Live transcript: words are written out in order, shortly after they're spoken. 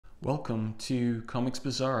Welcome to Comics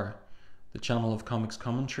Bazaar, the channel of comics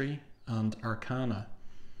commentary and arcana.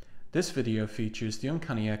 This video features the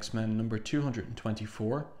Uncanny X-Men number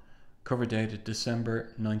 224, cover dated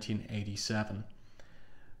December 1987.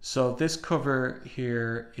 So this cover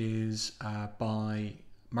here is by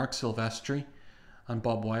Marc Silvestri and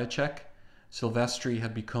Bob Wiacek. Silvestri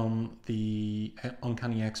had become the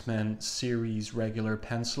Uncanny X-Men series regular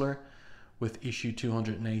penciler with issue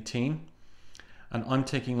 218. And I'm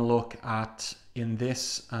taking a look at, in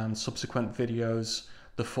this and subsequent videos,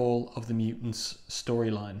 the Fall of the Mutants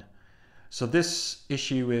storyline. So this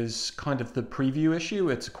issue is kind of the preview issue.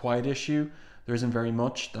 It's a quiet issue. There isn't very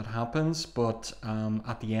much that happens, but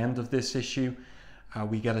at the end of this issue,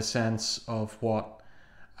 we get a sense of what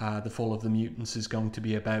the Fall of the Mutants is going to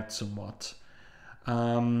be about somewhat.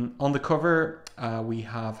 On the cover, we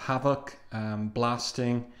have Havok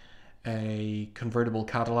blasting a convertible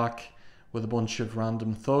Cadillac with a bunch of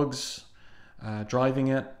random thugs driving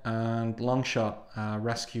it, and Longshot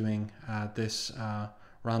rescuing this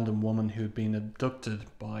random woman who had been abducted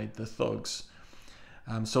by the thugs.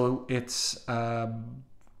 So it's a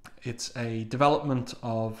development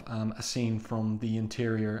of a scene from the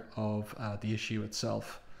interior of the issue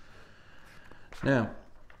itself. Now,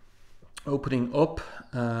 opening up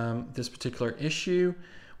this particular issue,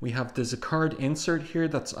 there's a card insert here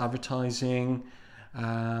that's advertising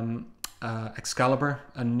Excalibur,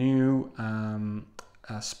 a new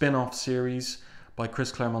spin-off series by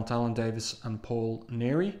Chris Claremont, Alan Davis and Paul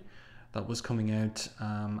Neary that was coming out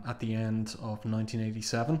at the end of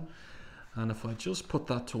 1987. And if I just put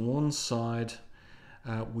that to one side,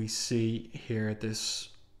 we see here this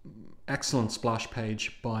excellent splash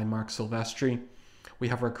page by Marc Silvestri. We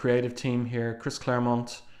have our creative team here: Chris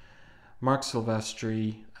Claremont, Marc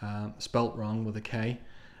Silvestri, spelt wrong with a K,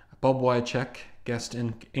 Bob Wiacek, guest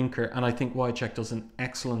inker, and I think Wiacek does an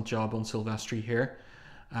excellent job on Silvestri here,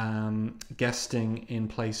 guesting in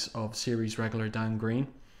place of series regular Dan Green.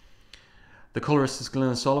 The colorist is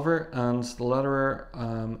Glynis Oliver, and the letterer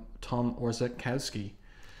Tom Orzechowski.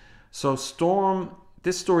 So Storm,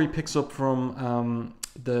 this story picks up from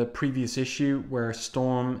the previous issue, where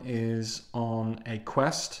Storm is on a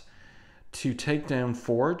quest to take down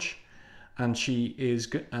Forge, and she is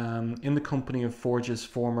in the company of Forge's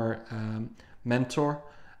former mentor,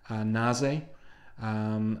 Naze,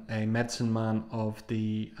 a medicine man of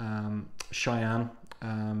the Cheyenne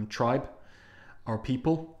tribe or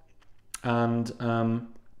people. And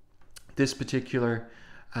this particular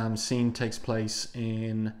scene takes place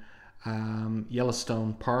in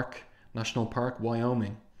Yellowstone Park, National Park,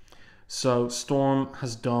 Wyoming. So Storm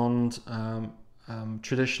has donned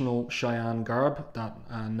traditional Cheyenne garb that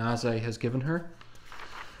Naze has given her.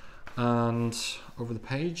 And over the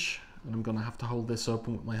page, and I'm going to have to hold this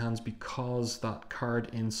open with my hands because that card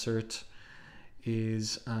insert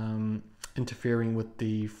is interfering with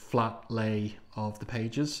the flat lay of the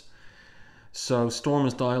pages. So Storm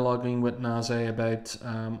is dialoguing with Naze about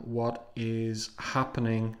what is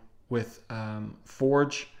happening with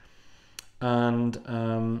Forge, and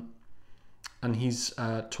he's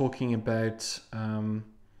talking about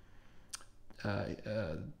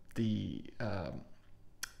the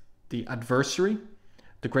adversary,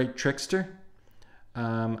 the great trickster,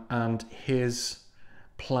 and his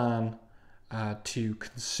plan to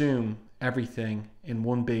consume everything in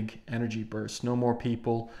one big energy burst. No more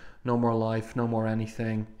people, no more life, no more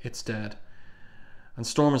anything. It's dead. And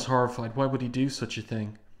Storm is horrified. Why would he do such a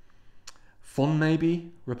thing? Fun,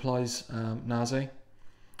 maybe, replies Naze.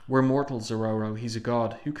 We're mortals, Aurora. He's a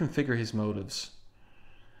god. Who can figure his motives?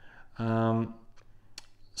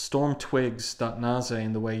 Storm twigs that Naze,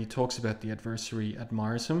 in the way he talks about the adversary,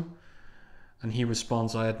 admires him. And he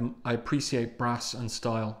responds, I appreciate brass and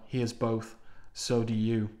style. He is both. So do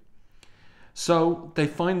you. So they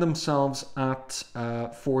find themselves at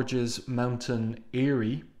Forge's mountain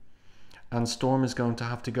aerie, and Storm is going to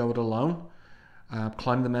have to go it alone,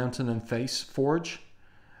 climb the mountain and face Forge,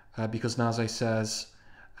 because Naze says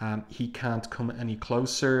he can't come any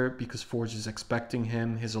closer because Forge is expecting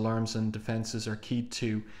him. His alarms and defenses are keyed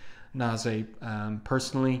to Naze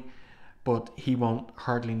personally, but he won't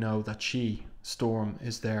hardly know that Storm,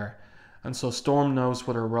 is there. And so Storm knows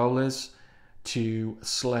what her role is: to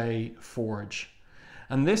slay Forge.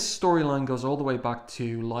 And this storyline goes all the way back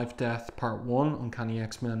to Life Death Part 1, Uncanny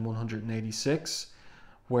X-Men 186,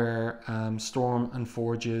 where Storm and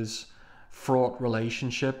Forge's fraught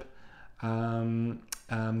relationship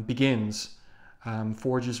begins.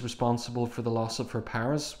 Forge is responsible for the loss of her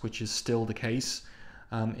powers, which is still the case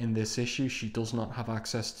in this issue. She does not have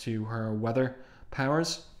access to her weather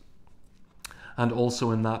powers. And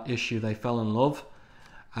also in that issue they fell in love.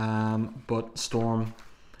 but Storm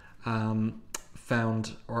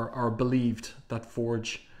found or believed that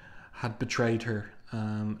Forge had betrayed her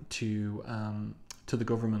to the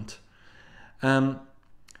government.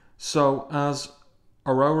 So as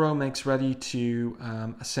Aurora makes ready to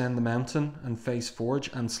ascend the mountain and face Forge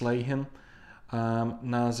and slay him,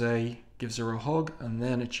 Naze gives her a hug and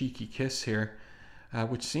then a cheeky kiss here,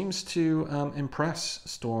 which seems to impress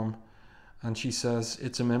Storm. And she says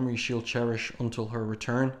it's a memory she'll cherish until her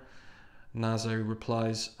return. Naze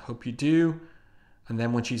replies, "Hope you do." And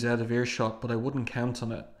then when she's out of earshot, "But I wouldn't count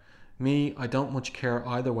on it. Me, I don't much care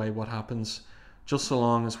either way what happens, just so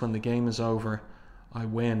long as when the game is over, I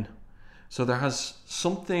win." So there's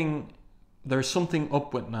something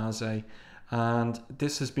up with Naze, and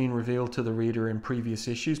this has been revealed to the reader in previous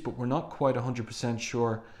issues, but we're not quite 100%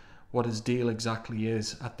 sure what his deal exactly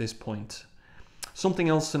is at this point. Something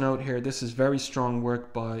else to note here, this is very strong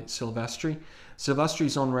work by Silvestri.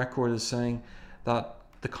 Silvestri's on record as saying that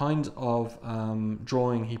the kind of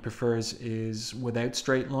drawing he prefers is without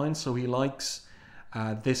straight lines, so he likes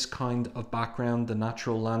this kind of background, the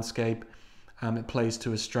natural landscape. It plays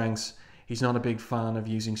to his strengths. He's not a big fan of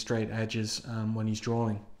using straight edges when he's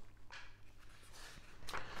drawing.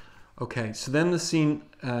 Okay, so then the scene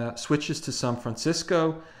switches to San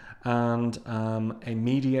Francisco and a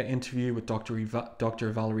media interview with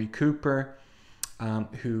Dr. Valerie Cooper,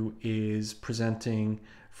 who is presenting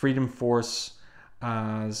Freedom Force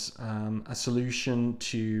as a solution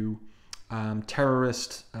to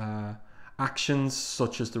terrorist actions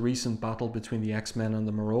such as the recent battle between the X-Men and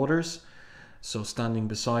the Marauders. So standing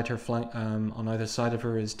beside her, on either side of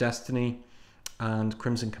her, is Destiny and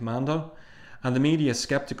Crimson Commando. And the media is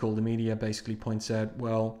skeptical. The media basically points out,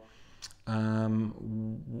 well,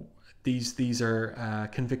 these are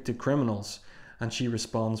convicted criminals. And she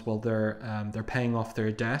responds, well, they're paying off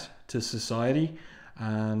their debt to society,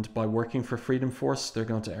 and by working for Freedom Force, they're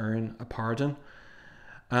going to earn a pardon.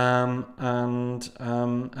 And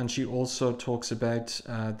she also talks about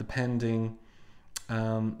the pending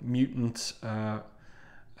Mutant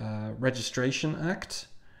Registration Act,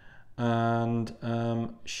 and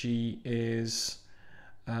she is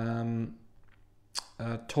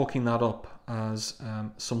talking that up as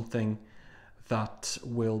something that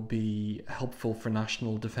will be helpful for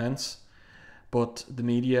national defense. But the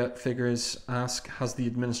media figures ask, has the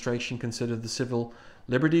administration considered the civil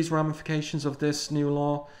liberties ramifications of this new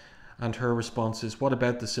law? And her response is, what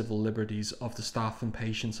about the civil liberties of the staff and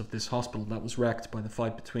patients of this hospital that was wrecked by the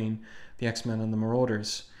fight between the X-Men and the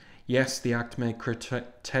Marauders? Yes, the act may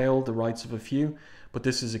curtail the rights of a few, but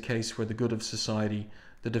this is a case where the good of society,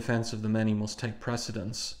 the defense of the many, must take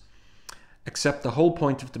precedence. Except the whole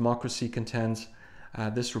point of democracy, contends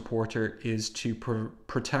this reporter, is to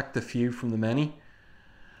protect the few from the many,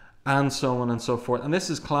 and so on and so forth. And this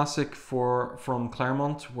is classic from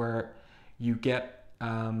Claremont, where you get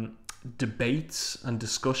debates and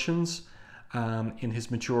discussions in his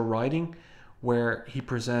mature writing, where he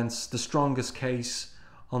presents the strongest case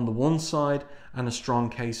on the one side and a strong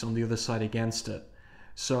case on the other side against it.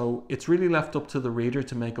 So it's really left up to the reader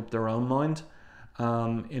to make up their own mind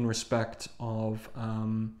in respect of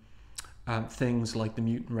things like the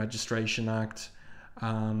Mutant Registration Act,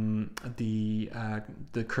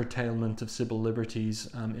 the curtailment of civil liberties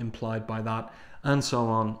implied by that, and so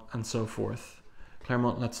on and so forth.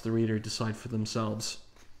 Claremont lets the reader decide for themselves.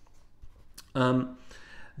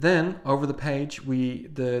 Then over the page,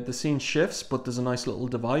 the scene shifts, but there's a nice little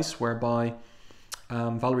device whereby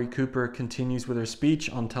Valerie Cooper continues with her speech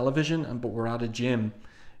on television, but we're at a gym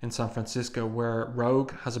in San Francisco where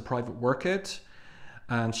Rogue has a private workout,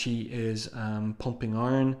 and she is pumping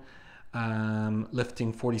iron,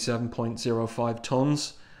 lifting 47.05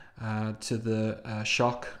 tons to the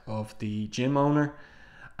shock of the gym owner.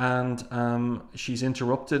 And she's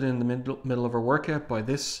interrupted in the middle of her workout by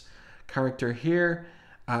this character here,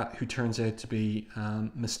 who turns out to be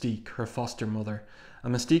Mystique, her foster mother.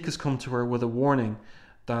 And Mystique has come to her with a warning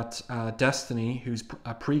that Destiny, who's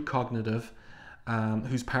a precognitive,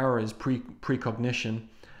 whose power is precognition,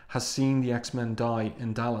 has seen the X-Men die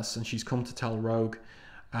in Dallas, and she's come to tell Rogue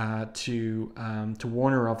to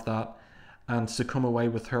warn her of that and to come away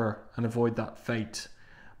with her and avoid that fate.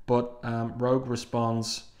 But Rogue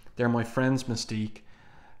responds, "They're my friends, Mystique.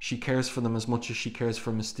 She cares for them as much as she cares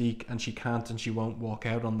for Mystique, and she can't and she won't walk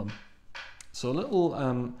out on them." So a little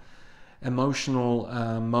emotional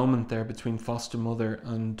moment there between foster mother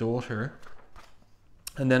and daughter.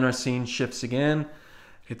 And then our scene shifts again.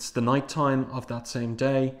 It's the nighttime of that same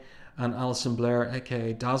day, and Alison Blair,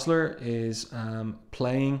 aka Dazzler, is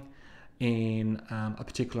playing in a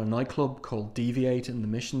particular nightclub called Deviate in the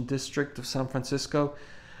Mission District of San Francisco.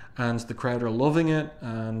 and the crowd are loving it.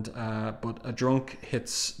 And but a drunk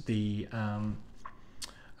hits the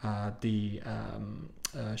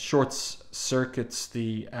short circuits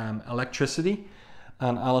the electricity,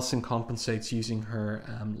 and Allison compensates using her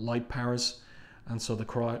light powers, and so the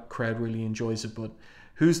crowd really enjoys it. But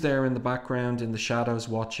who's there in the background in the shadows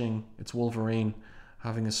watching? It's Wolverine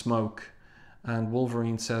having a smoke, and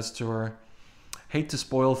Wolverine says to her, "Hate to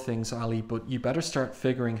spoil things, Ali, but you better start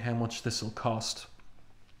figuring how much this will cost.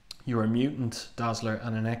 You're a mutant, Dazzler,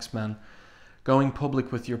 and an X-Men. Going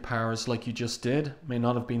public with your powers like you just did may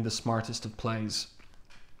not have been the smartest of plays,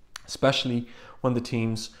 especially when the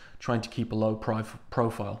team's trying to keep a low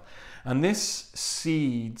profile." And this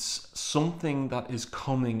seeds something that is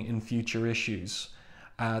coming in future issues.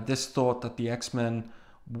 This thought that the X-Men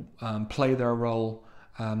play their role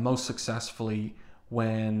most successfully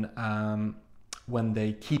when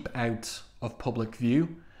they keep out of public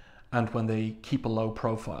view and when they keep a low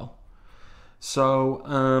profile. So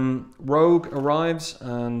Rogue arrives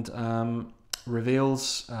and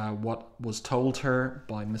reveals what was told her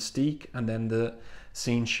by Mystique, and then the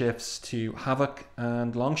scene shifts to Havok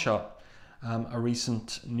and Longshot, a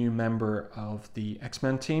recent new member of the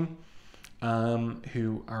X-Men team,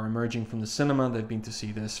 who are emerging from the cinema. They've been to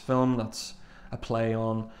see this film that's a play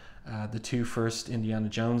on the two first Indiana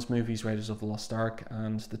Jones movies, Raiders of the Lost Ark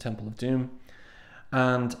and The Temple of Doom.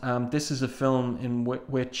 And this is a film in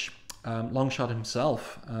which Longshot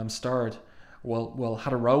himself starred,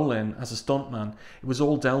 had a role in as a stuntman. It was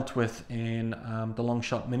all dealt with in the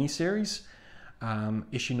Longshot miniseries,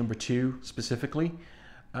 issue number 2 specifically,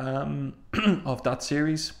 of that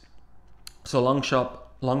series. So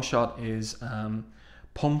Longshot is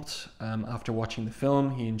pumped after watching the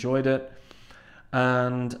film. He enjoyed it,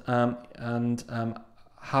 and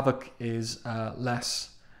Havok is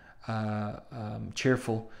less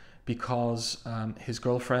cheerful because his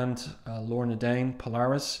girlfriend Lorna Dane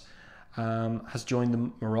Polaris has joined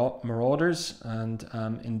the Marauders, and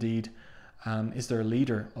indeed is their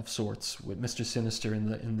leader of sorts, with Mr. Sinister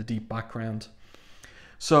in the deep background.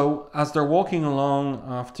 So as they're walking along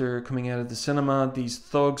after coming out of the cinema, these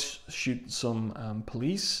thugs shoot some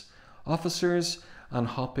police officers and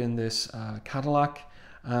hop in this Cadillac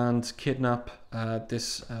and kidnap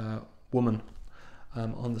this woman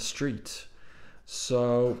on the street.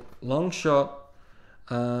 So Longshot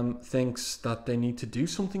thinks that they need to do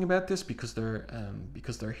something about this because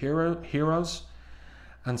they're heroes,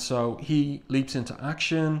 and so he leaps into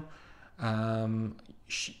action,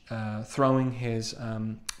 throwing his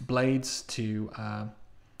blades to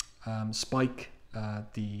spike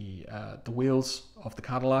the wheels of the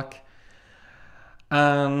Cadillac,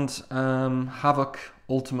 and Havok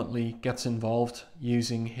ultimately gets involved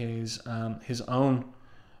using his own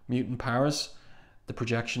mutant powers, the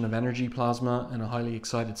projection of energy plasma in a highly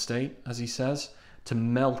excited state, as he says, to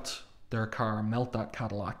melt their car, melt that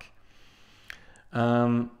Cadillac.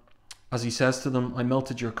 As he says to them, "I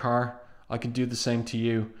melted your car, I can do the same to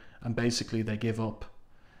you," and basically they give up.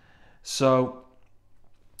 So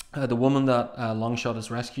the woman that Longshot has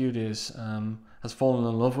rescued has fallen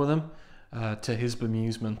in love with him, to his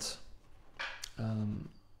bemusement, in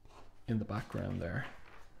the background there.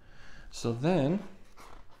 So then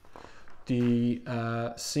the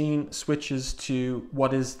scene switches to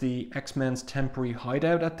what is the X-Men's temporary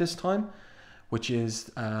hideout at this time, which is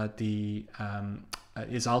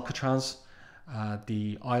is Alcatraz,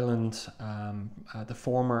 the island, the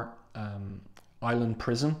former island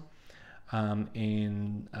prison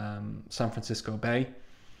in San Francisco Bay,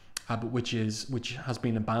 but which has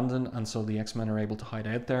been abandoned, and so the X-Men are able to hide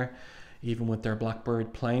out there, even with their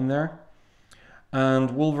Blackbird plane there.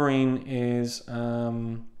 And Wolverine is,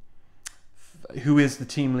 who is the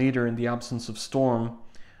team leader in the absence of Storm,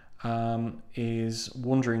 is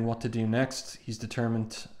wondering what to do next. He's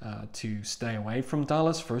determined to stay away from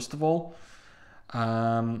Dallas, first of all,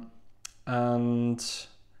 and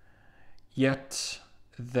yet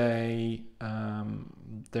they're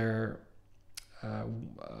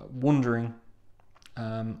wondering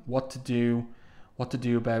what to do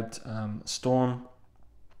about Storm,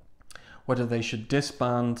 whether they should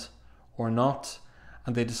disband or not,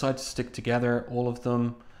 and they decide to stick together, all of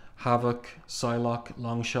them, Havok, Psylocke,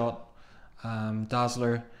 Longshot,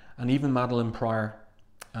 Dazzler, and even Madeline Pryor,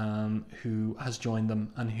 who has joined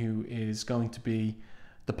them and who is going to be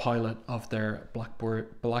the pilot of their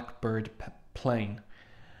Blackbird plane.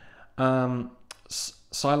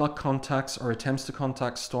 Psylocke contacts or attempts to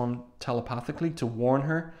contact Storm telepathically to warn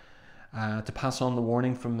her, to pass on the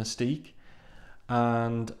warning from Mystique.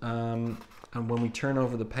 And when we turn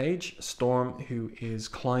over the page, Storm, who is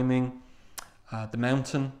climbing the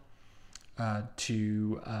mountain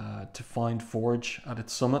to find Forge at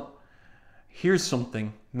its summit. Hears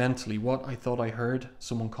something mentally. What? I thought I heard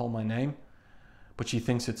someone call my name, but she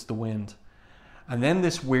thinks it's the wind. And then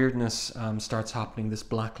this weirdness starts happening. This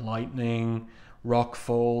black lightning, rock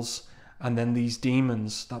falls, and then these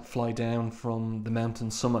demons that fly down from the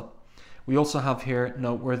mountain summit. We also have here,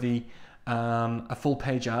 noteworthy, a full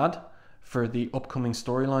page ad for the upcoming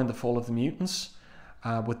storyline, The Fall of the Mutants,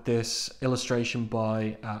 with this illustration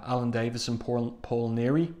by Alan Davis and Paul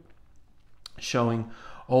Neary, showing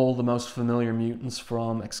all the most familiar mutants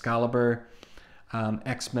from Excalibur,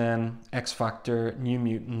 X-Men, X-Factor, New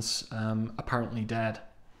Mutants, apparently dead.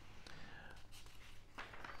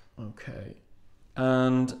 Okay,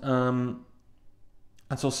 and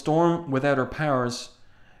so Storm, without her powers,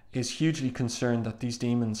 is hugely concerned that these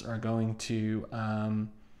demons are going to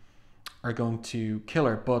kill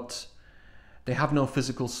her, but they have no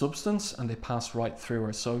physical substance and they pass right through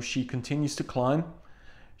her. So she continues to climb.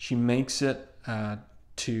 She makes it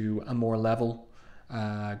to a more level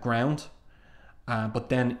ground, but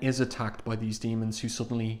then is attacked by these demons who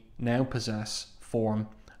suddenly now possess form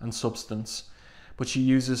and substance. But she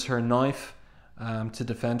uses her knife to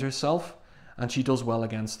defend herself, and she does well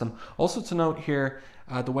against them. Also to note here,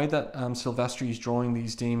 the way that Silvestri is drawing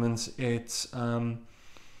these demons, it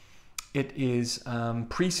is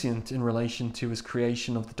prescient in relation to his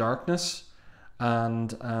creation of the darkness,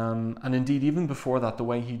 and indeed even before that, the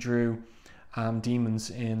way he drew demons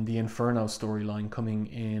in the Inferno storyline coming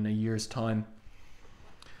in a year's time.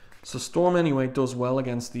 So Storm anyway does well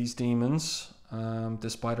against these demons,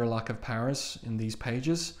 despite her lack of powers in these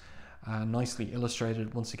pages. Nicely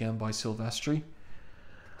illustrated once again by Silvestri,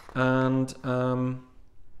 and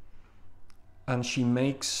she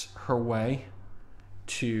makes her way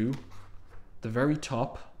to the very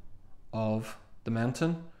top of the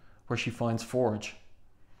mountain, where she finds Forge,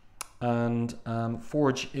 and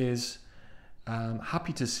Forge is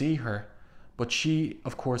happy to see her, but she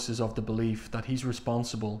of course is of the belief that he's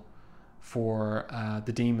responsible for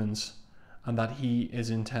the demons, and that he is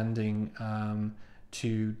intending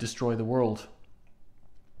to destroy the world.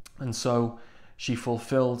 And so she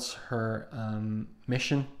fulfills her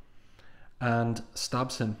mission and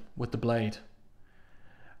stabs him with the blade,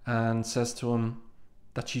 and says to him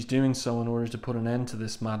that she's doing so in order to put an end to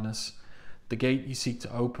this madness. The gate you seek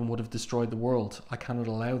to open would have destroyed the world. I cannot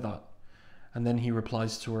allow that. And then he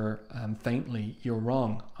replies to her faintly, "You're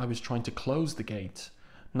wrong. I was trying to close the gate,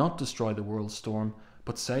 not destroy the world, Storm,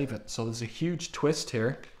 but save it." So there's a huge twist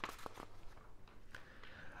here.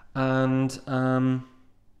 And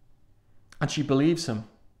she believes him.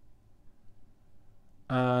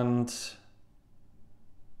 And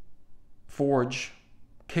Forge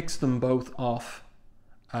kicks them both off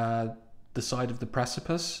the side of the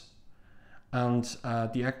precipice, and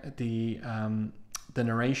the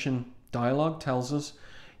narration dialogue tells us,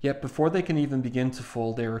 yet before they can even begin to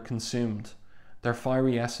fall, they are consumed. Their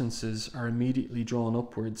fiery essences are immediately drawn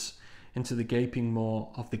upwards into the gaping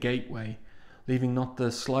maw of the gateway, leaving not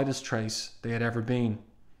the slightest trace they had ever been.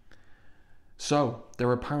 So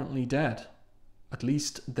they're apparently dead. At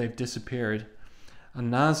least they've disappeared.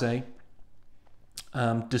 And Naze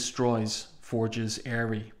destroys Forge's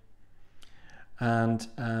aerie, and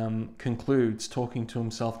concludes, talking to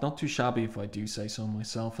himself, "Not too shabby if I do say so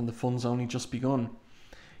myself, and the fun's only just begun.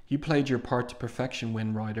 You played your part to perfection,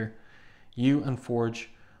 Wind Rider. You and Forge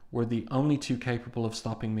were the only two capable of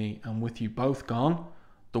stopping me, and with you both gone,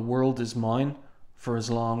 the world is mine for as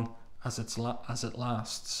long as it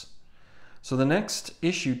lasts." So the next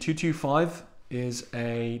issue, 225, is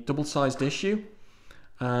a double-sized issue,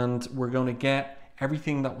 and we're going to get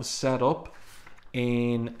everything that was set up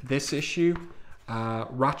in this issue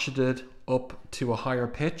ratcheted up to a higher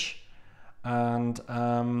pitch, and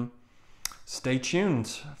stay tuned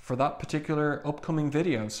for that particular upcoming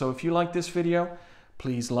video. So if you like this video,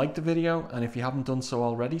 please like the video, and if you haven't done so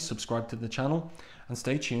already, subscribe to the channel and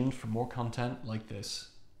stay tuned for more content like this.